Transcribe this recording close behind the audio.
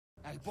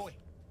Hey, boy.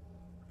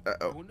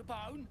 Uh-oh. You want the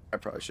bone? I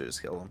probably should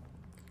just kill him.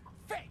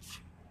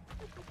 Fetch!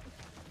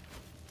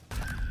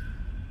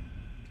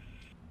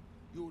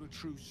 You're the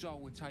true soul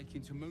we're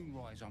taking to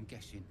Moonrise, I'm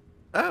guessing.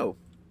 Oh.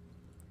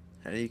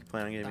 How do you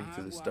plan on getting me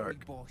through Don't this worry,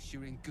 dark? boss,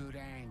 you're in good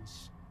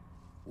hands.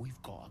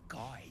 We've got a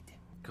guide.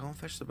 Go and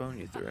fetch the bone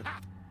you threw.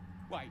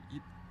 Wait,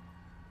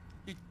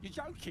 you're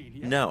joking,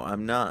 yeah? No,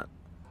 I'm not.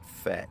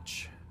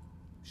 Fetch.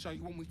 So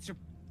you want me to...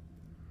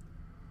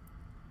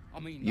 I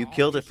mean, You I'm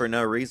killed it just... for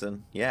no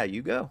reason. Yeah,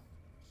 you go.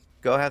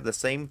 Go have the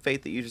same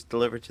fate that you just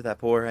delivered to that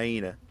poor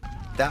hyena.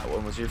 That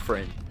one was your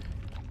friend.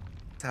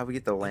 That's how we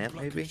get the lamp,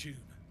 Unplug maybe? the tune,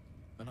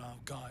 and our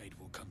guide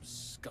will come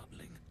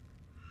scuttling.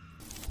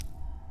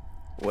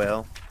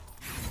 Well.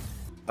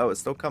 Oh, it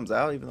still comes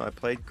out even though I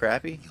played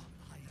crappy?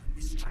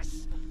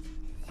 Mistress,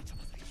 what are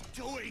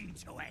they doing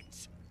to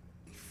it?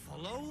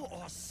 Follow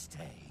or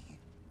stay?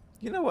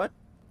 You know what?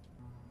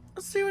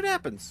 Let's see what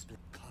happens.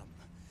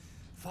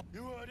 Come.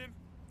 You heard him.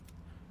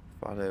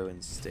 Follow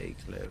and stay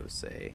close, eh?